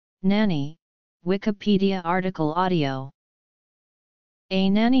Nanny, Wikipedia article audio. A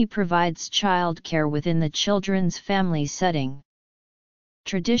nanny provides childcare within the children's family setting.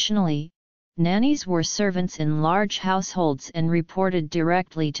 Traditionally, nannies were servants in large households and reported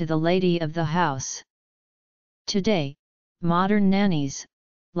directly to the lady of the house. Today, modern nannies,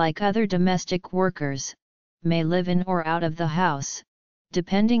 like other domestic workers, may live in or out of the house,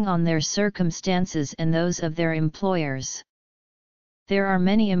 depending on their circumstances and those of their employers. There are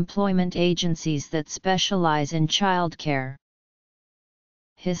many employment agencies that specialize in childcare.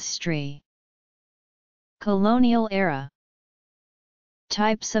 History. Colonial era.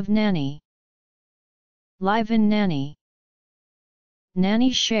 Types of nanny. Live-in nanny.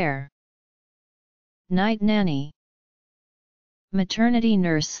 Nanny share. Night nanny. Maternity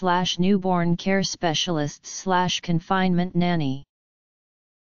nurse/newborn care specialist/confinement nanny.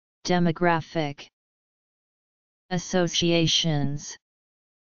 Demographic. Associations.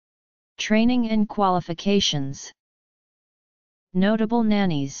 Training and qualifications. Notable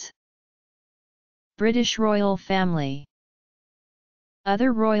nannies. British royal family.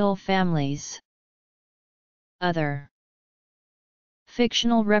 Other royal families. Other.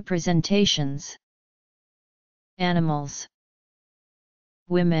 Fictional representations. Animals.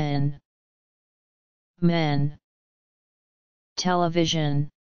 Women. Men. Television.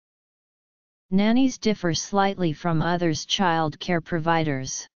 Nannies differ slightly from others child care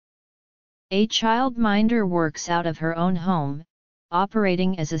providers. A childminder works out of her own home,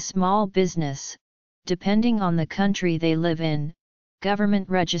 operating as a small business. Depending on the country they live in, government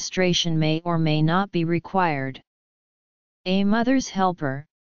registration may or may not be required. A mother's helper,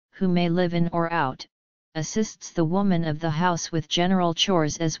 who may live in or out, assists the woman of the house with general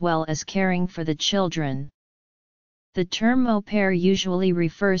chores as well as caring for the children. The term au pair usually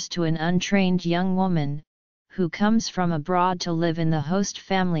refers to an untrained young woman, who comes from abroad to live in the host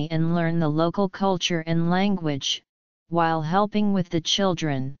family and learn the local culture and language, while helping with the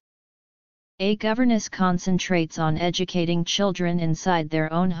children. A governess concentrates on educating children inside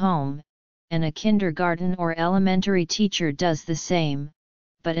their own home, and a kindergarten or elementary teacher does the same,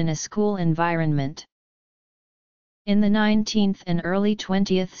 but in a school environment. In the 19th and early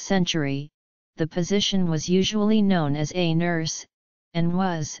 20th century, the position was usually known as a nurse, and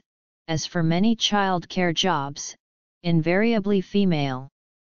was, as for many child care jobs, invariably female.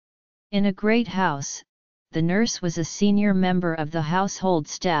 In a great house, the nurse was a senior member of the household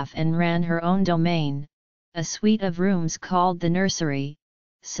staff and ran her own domain, a suite of rooms called the nursery,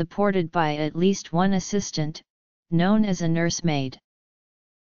 supported by at least one assistant, known as a nursemaid.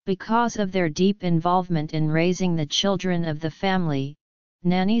 Because of their deep involvement in raising the children of the family,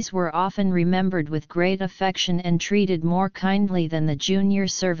 nannies were often remembered with great affection and treated more kindly than the junior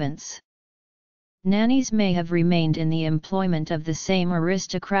servants. Nannies may have remained in the employment of the same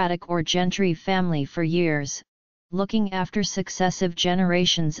aristocratic or gentry family for years, looking after successive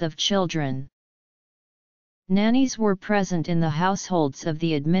generations of children. Nannies were present in the households of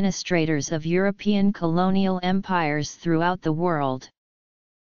the administrators of European colonial empires throughout the world.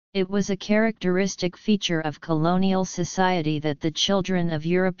 It was a characteristic feature of colonial society that the children of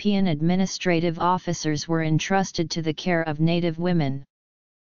European administrative officers were entrusted to the care of native women.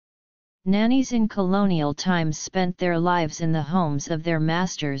 Nannies in colonial times spent their lives in the homes of their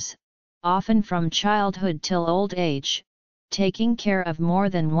masters, often from childhood till old age, taking care of more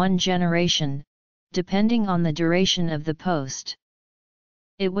than one generation, depending on the duration of the post.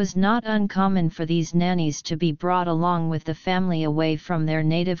 It was not uncommon for these nannies to be brought along with the family away from their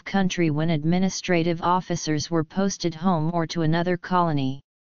native country when administrative officers were posted home or to another colony.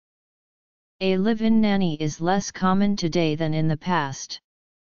 A live-in nanny is less common today than in the past.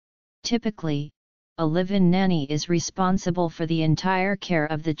 Typically, a live-in nanny is responsible for the entire care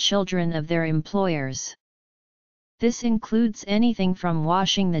of the children of their employers. This includes anything from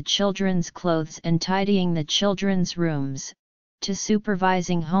washing the children's clothes and tidying the children's rooms, to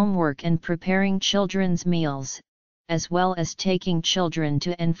supervising homework and preparing children's meals, as well as taking children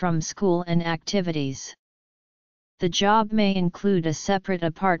to and from school and activities. The job may include a separate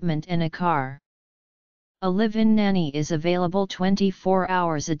apartment and a car. A live-in nanny is available 24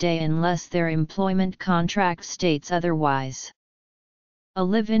 hours a day unless their employment contract states otherwise. A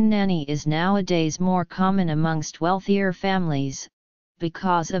live-in nanny is nowadays more common amongst wealthier families,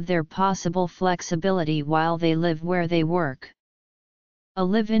 because of their possible flexibility while they live where they work. A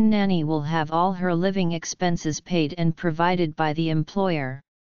live-in nanny will have all her living expenses paid and provided by the employer.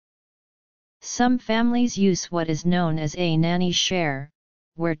 Some families use what is known as a nanny share,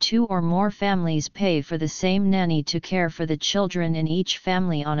 where two or more families pay for the same nanny to care for the children in each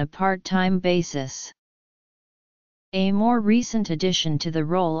family on a part-time basis. A more recent addition to the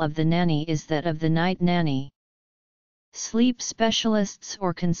role of the nanny is that of the night nanny. Sleep specialists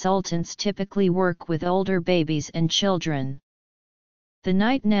or consultants typically work with older babies and children. The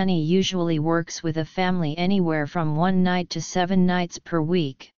night nanny usually works with a family anywhere from 1 night to 7 nights per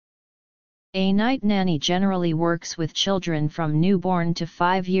week. A night nanny generally works with children from newborn to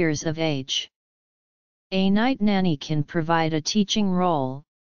 5 years of age. A night nanny can provide a teaching role,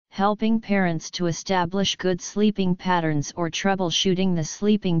 helping parents to establish good sleeping patterns or troubleshooting the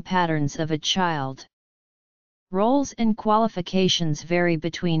sleeping patterns of a child. Roles and qualifications vary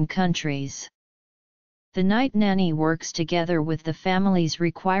between countries. The night nanny works together with the family's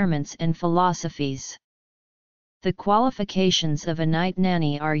requirements and philosophies. The qualifications of a night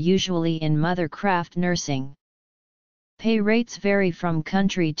nanny are usually in mothercraft nursing. Pay rates vary from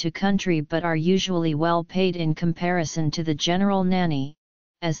country to country but are usually well paid in comparison to the general nanny,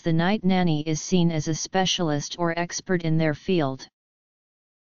 as the night nanny is seen as a specialist or expert in their field.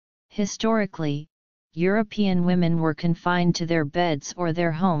 Historically, European women were confined to their beds or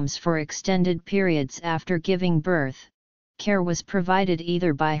their homes for extended periods after giving birth. Care was provided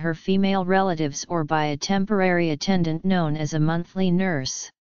either by her female relatives or by a temporary attendant known as a monthly nurse.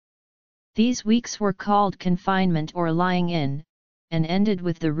 These weeks were called confinement or lying in, and ended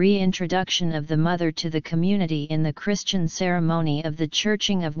with the reintroduction of the mother to the community in the Christian ceremony of the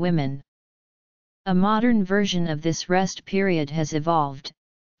churching of women. A modern version of this rest period has evolved,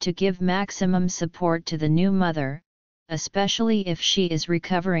 to give maximum support to the new mother, especially if she is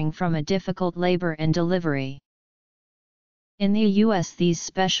recovering from a difficult labor and delivery. In the U.S., these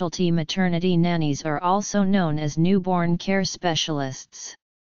specialty maternity nannies are also known as newborn care specialists.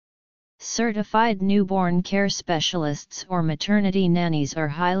 Certified newborn care specialists or maternity nannies are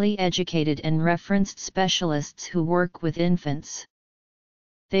highly educated and referenced specialists who work with infants.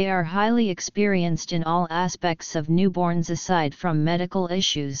 They are highly experienced in all aspects of newborns aside from medical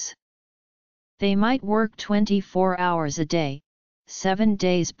issues. They might work 24 hours a day, 7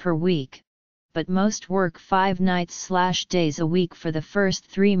 days per week, but most work 5 nights/days a week for the first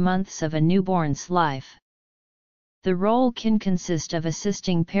 3 months of a newborn's life. The role can consist of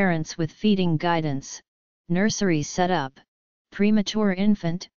assisting parents with feeding guidance, nursery setup, premature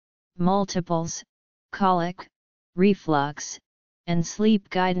infant, multiples, colic, reflux, and sleep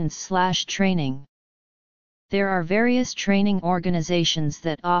guidance/training. There are various training organizations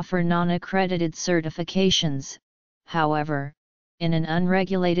that offer non-accredited certifications. However, in an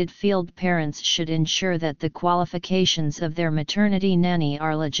unregulated field, parents should ensure that the qualifications of their maternity nanny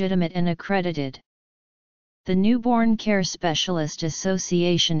are legitimate and accredited. The Newborn Care Specialist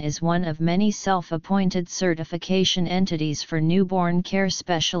Association is one of many self-appointed certification entities for newborn care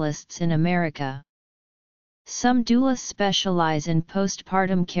specialists in America. Some doulas specialize in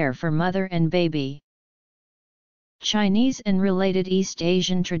postpartum care for mother and baby. Chinese and related East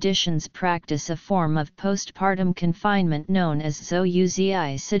Asian traditions practice a form of postpartum confinement known as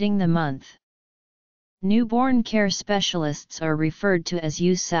Zhou sitting the month. Newborn care specialists are referred to as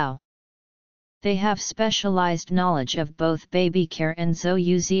Yusao. They have specialized knowledge of both baby care and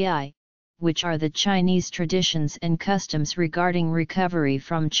Zhou, which are the Chinese traditions and customs regarding recovery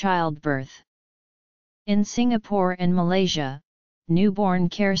from childbirth. In Singapore and Malaysia, newborn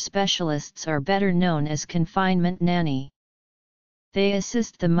care specialists are better known as confinement nanny. They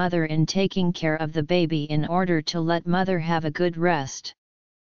assist the mother in taking care of the baby in order to let mother have a good rest.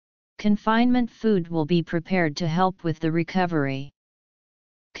 Confinement food will be prepared to help with the recovery.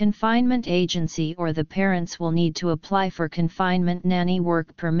 Confinement agency or the parents will need to apply for confinement nanny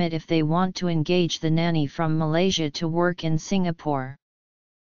work permit if they want to engage the nanny from Malaysia to work in Singapore.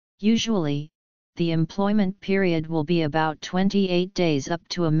 Usually, the employment period will be about 28 days up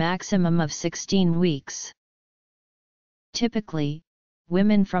to a maximum of 16 weeks. Typically,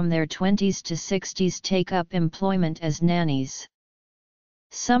 women from their 20s to 60s take up employment as nannies.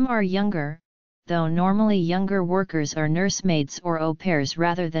 Some are younger, though normally younger workers are nursemaids or au pairs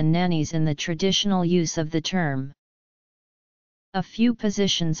rather than nannies in the traditional use of the term. A few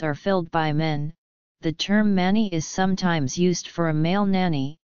positions are filled by men. The term nanny is sometimes used for a male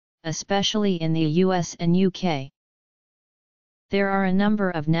nanny, especially in the US and UK. There are a number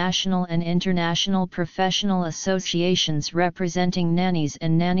of national and international professional associations representing nannies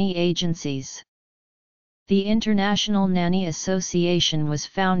and nanny agencies. The International Nanny Association was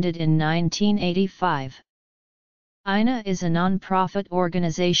founded in 1985. INA is a non-profit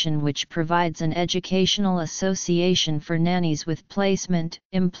organization which provides an educational association for nannies with placement,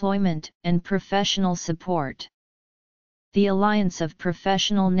 employment, and professional support. The Alliance of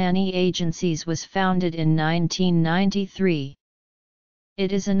Professional Nanny Agencies was founded in 1993.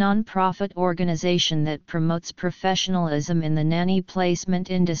 It is a non-profit organization that promotes professionalism in the nanny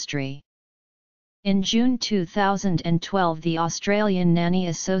placement industry. In June 2012, the Australian Nanny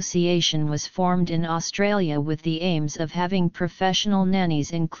Association was formed in Australia with the aims of having professional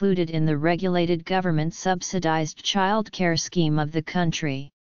nannies included in the regulated government-subsidised childcare scheme of the country.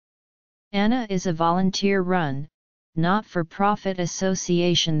 ANA is a volunteer-run, not-for-profit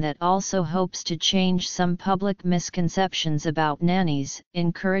association that also hopes to change some public misconceptions about nannies,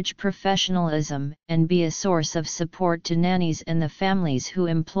 encourage professionalism, and be a source of support to nannies and the families who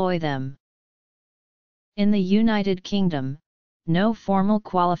employ them. In the United Kingdom, no formal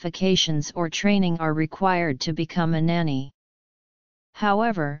qualifications or training are required to become a nanny.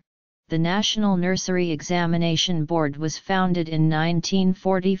 However, the National Nursery Examination Board was founded in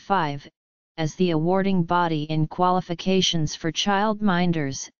 1945, as the awarding body in qualifications for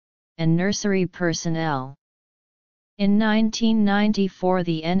childminders and nursery personnel. In 1994,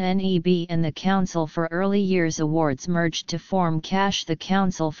 the NNEB and the Council for Early Years Awards merged to form CASH, the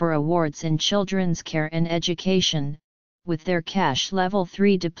Council for Awards in Children's Care and Education, with their CASH Level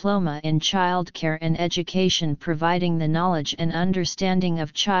 3 diploma in Child Care and Education providing the knowledge and understanding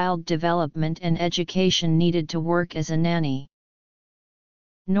of child development and education needed to work as a nanny.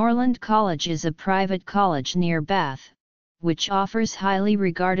 Norland College is a private college near Bath, which offers highly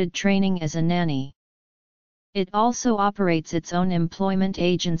regarded training as a nanny. It also operates its own employment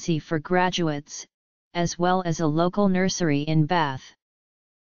agency for graduates, as well as a local nursery in Bath.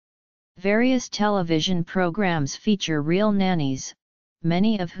 Various television programs feature real nannies,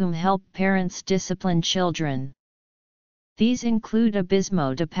 many of whom help parents discipline children. These include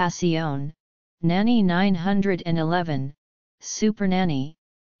Abismo de Pasión, Nanny 911, Super Nanny,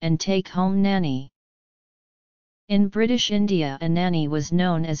 and Take Home Nanny. In British India, a nanny was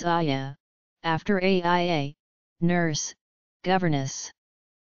known as Aya, after AIA, nurse, governess.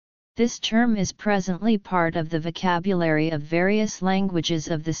 This term is presently part of the vocabulary of various languages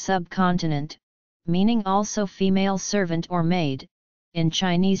of the subcontinent, meaning also female servant or maid. In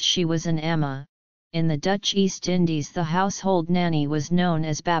Chinese she was an amma. In the Dutch East Indies the household nanny was known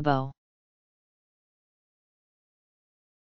as babo.